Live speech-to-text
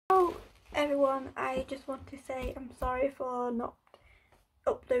Everyone, I just want to say I'm sorry for not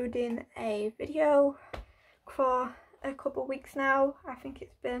uploading a video for a couple of weeks now. I think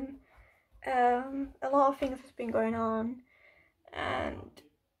it's been a lot of things has been going on, and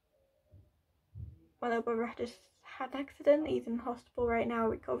my little brother just had an accident. He's in hospital right now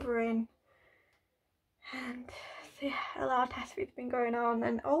recovering, and so yeah, a lot of tests have been going on.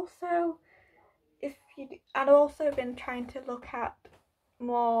 And also, I'd also been trying to look at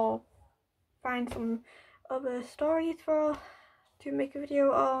find some other stories to make a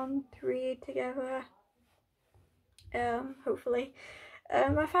video on, to read together, hopefully.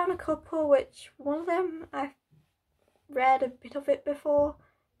 I found a couple, which one of them I've read a bit of it before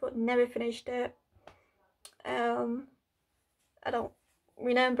but never finished it. I don't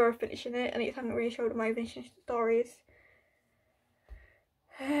remember finishing it, and it hasn't really showed my finishing stories.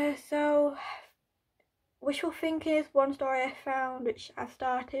 So Wishful Thinking is one story I found which I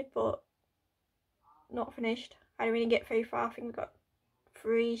started but not finished. I didn't really get very far. I think I got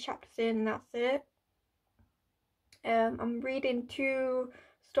 3 chapters in and that's it. I'm reading 2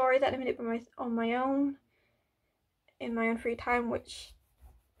 stories at the minute on my own, in my own free time, which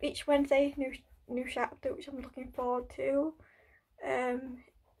each Wednesday new chapter, which I'm looking forward to.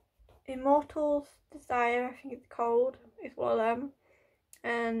 Immortal's Desire, I think it's called, is one of them,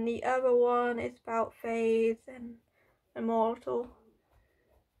 and the other one is about Phase and Immortal.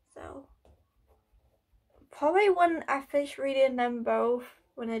 So probably when I finish reading them both,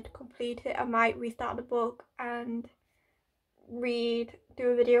 when I complete it, I might restart the book and do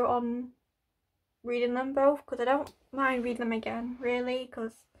a video on reading them both, because I don't mind reading them again really,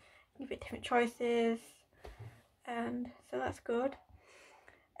 because you get different choices, and so that's good.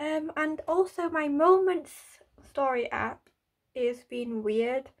 And also my Moments story app is being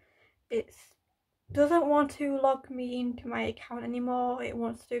weird. It doesn't want to log me into my account anymore. It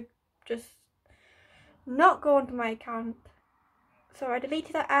wants to just not go onto my account. So I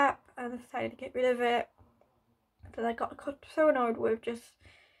deleted that app and decided to get rid of it, because I got so annoyed with just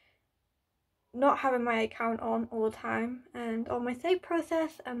not having my account on all the time, and all my save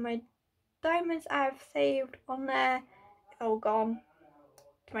process and my diamonds I've saved on there is all gone.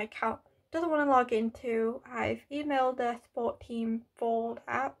 My account doesn't want to log into. I've emailed the support team for the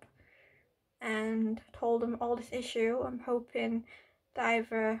app and told them all this issue. I'm hoping that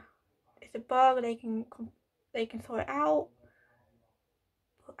either it's a bug or they can sort it out.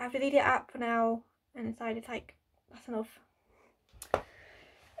 But I've deleted the app for now and decided that's enough.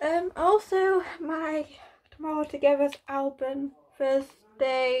 Also, my Tomorrow Together's album, First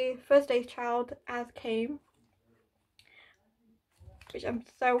Day's Child, as came, which I'm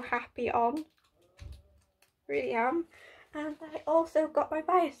so happy on, really am. And I also got my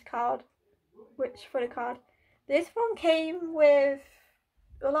bias card, which photo card. This one came with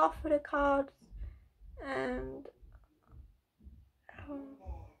a lot of photo cards, and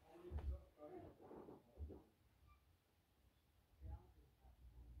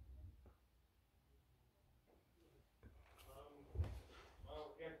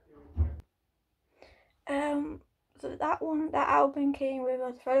so that album came with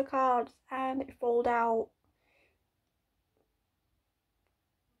lots of photo cards and a fold out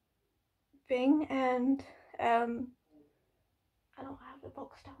thing, and I don't have the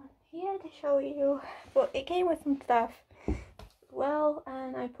box down here to show you, but it came with some stuff as well,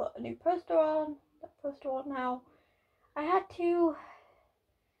 and I put a new poster on, now. I had to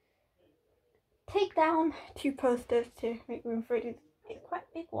take down 2 posters to make room for it. It's quite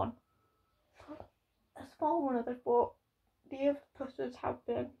a big one. A small one as I thought the other posters have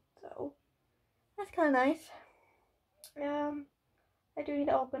been, so that's kind of nice. I do need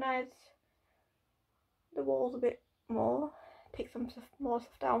to organise the walls a bit more, take some more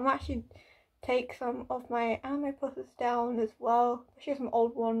stuff down. I'll actually take some of my anime posters down as well, especially some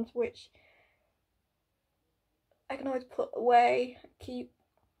old ones which I can always put away and keep,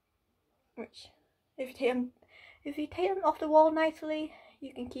 which if you take them off the wall nicely,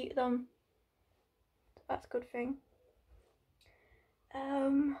 you can keep them. That's a good thing.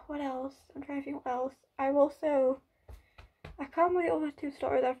 What else? I'm trying to think what else. I can't remember the other 2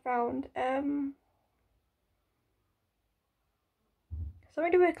 stories I found.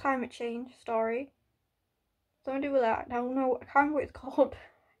 Something to do with a climate change story. Something to do with that. I don't know. I can't remember what it's called.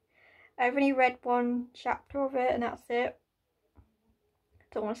 I've only read 1 chapter of it and that's it.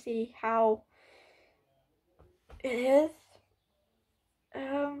 Don't want to see how it is.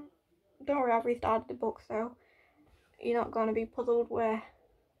 Don't worry, I've restarted the book, so you're not going to be puzzled where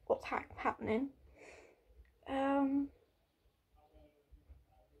what's happening.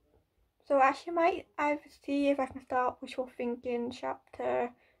 So I actually might either see if I can start Wishful Thinking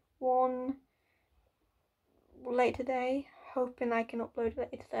chapter one later today, hoping I can upload it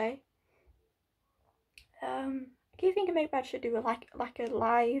later today. I keep thinking maybe I should do like a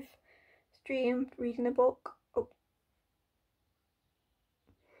live stream reading a book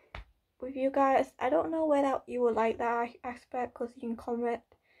with you guys. I don't know whether you will like that aspect, because you can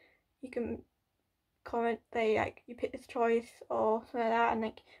comment say like you pick this choice or something like that, and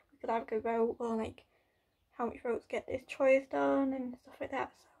like we could have a vote or like how many votes get this choice done and stuff like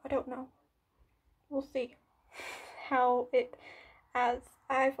that. So I don't know. We'll see how it. As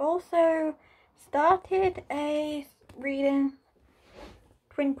I've also started reading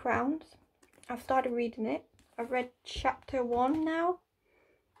Twin Crowns. I've started reading it. I've read chapter 1 now.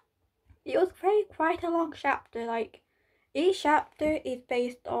 It was quite a long chapter. Like, each chapter is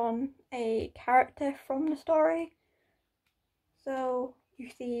based on a character from the story, so you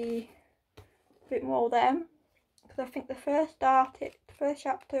see a bit more of them. Because I think the first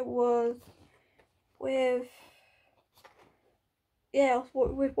chapter was with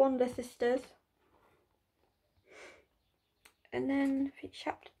one of the sisters, and then I think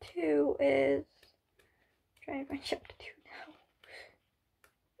chapter 2 is, I'm trying to find chapter 2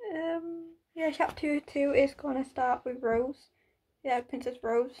 now. Yeah, chapter 2 is gonna start with Rose. Yeah, Princess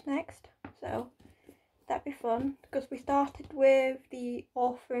Rose next. So that'd be fun, because we started with the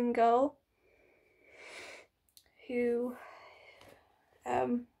orphan girl who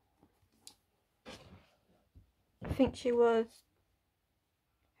I think her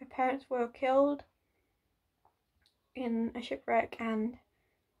parents were killed in a shipwreck, and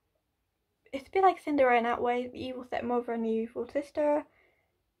it's a bit like Cinderella in that way. The evil stepmother and the evil sister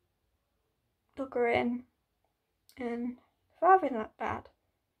took her in, and the father isn't that bad.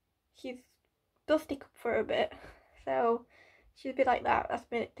 He does stick up for her a bit, so she's a bit like that. That's a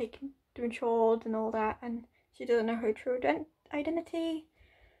bit doing chores and all that, and she doesn't know her true identity,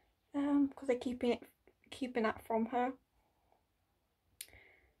 because they're keeping that from her.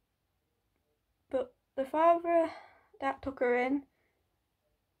 But the father that took her in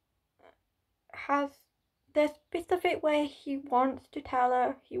there's bits of it where he wants to tell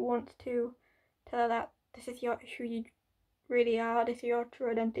her that this is who you really are, this is your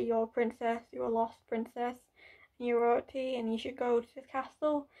true identity, you're a princess, you're a lost princess, and you're royalty, and you should go to this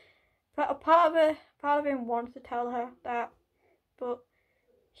castle. But a part of him wants to tell her that, but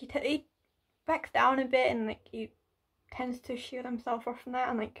he backs down a bit, and like he tends to shield himself off from that,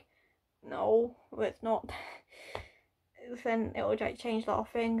 and like, no, it's not. Then it'll like change a lot of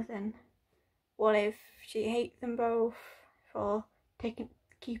things. And what if she hates them both for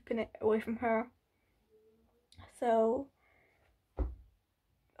keeping it away from her? So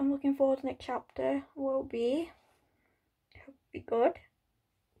I'm looking forward to the next chapter. Will be good.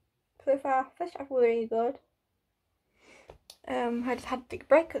 So far, first chapter was really good. I just had to take a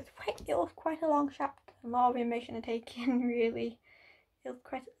break because it was quite a long chapter. A lot of information to take in, really. It was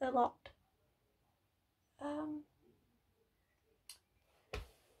quite a lot.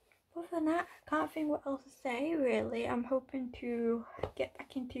 Other than that, I can't think what else to say, really. I'm hoping to get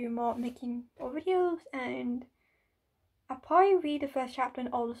back into making more videos, and I'll probably read the first chapter and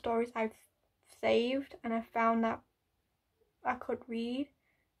all the stories I've saved and I found that I could read,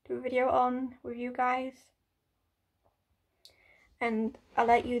 do a video on with you guys, and I'll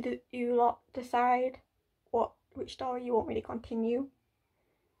let you lot decide which story you want me to continue,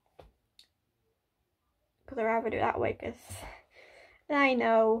 because I'd rather do it that way, because I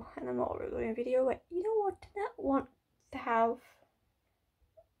know, and I'm not really doing a video, but you don't want to have,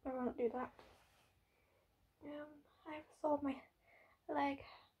 I won't do that. I have sawed my leg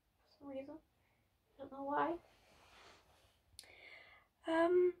for some reason, I don't know why.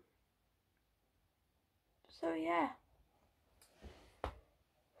 So yeah,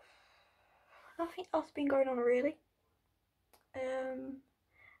 nothing else been going on, really.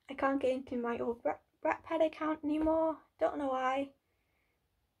 I can't get into my old Wattpad account anymore, don't know why.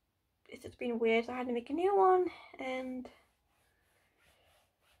 It's just been weird, so I had to make a new one, and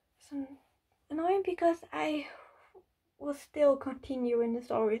it's annoying because I was still continuing the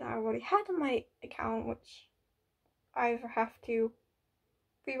stories I already had on my account, which I either have to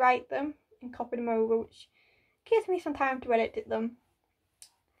rewrite them and copy them over, which gives me some time to edit them,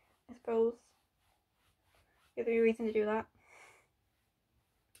 I suppose. There's a reason to do that.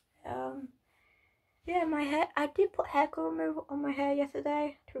 Yeah, my hair, I did put hair color remover on my hair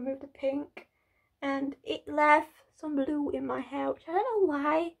yesterday to remove the pink, and it left some blue in my hair, which I don't know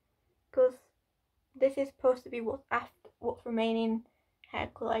why, because this is supposed to be what's remaining hair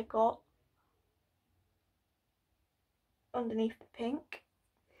color I got underneath the pink,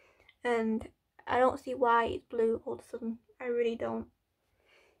 and I don't see why it's blue all of a sudden. I really don't.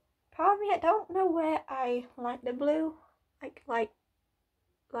 part of me, I don't know where I like the blue, like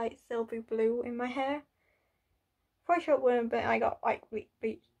silvery blue in my hair. For a short while, but I got like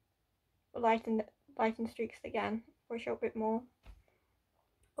lighten streaks again for a short bit more.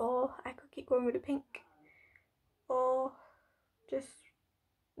 Or I could keep going with the pink, or just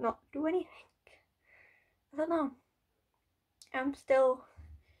not do anything. I don't know. I'm still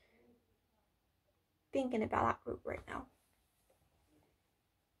thinking about that route right now.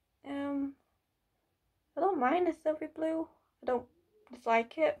 I don't mind the silvery blue. I don't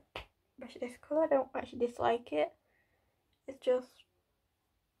dislike it. Especially this colour, I don't actually dislike it. It's just,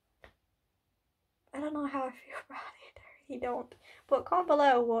 I don't know how I feel about it. I really don't. But comment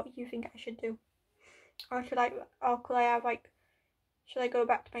below what you think I should do. Or could I have like, should I go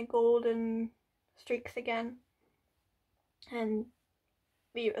back to my golden streaks again and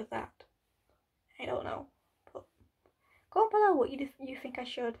leave it as that? I don't know. But comment below what you think I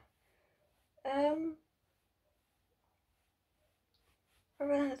should. Other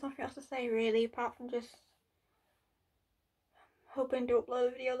than there's nothing else to say really, apart from just hoping to upload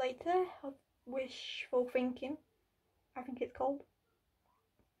a video later of wishful thinking, I think it's called.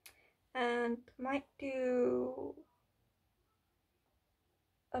 And I might see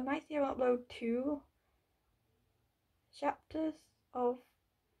I'll upload 2 chapters of,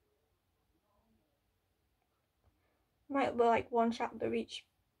 might upload like 1 chapter of each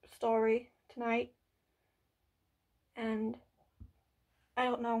story tonight. And I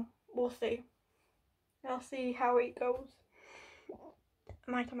don't know, we'll see. I'll see how it goes.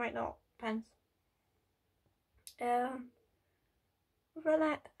 I might not, depends. For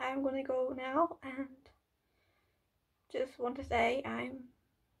that, I'm gonna go now, and just want to say I'm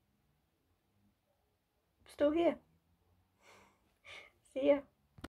still here. See ya.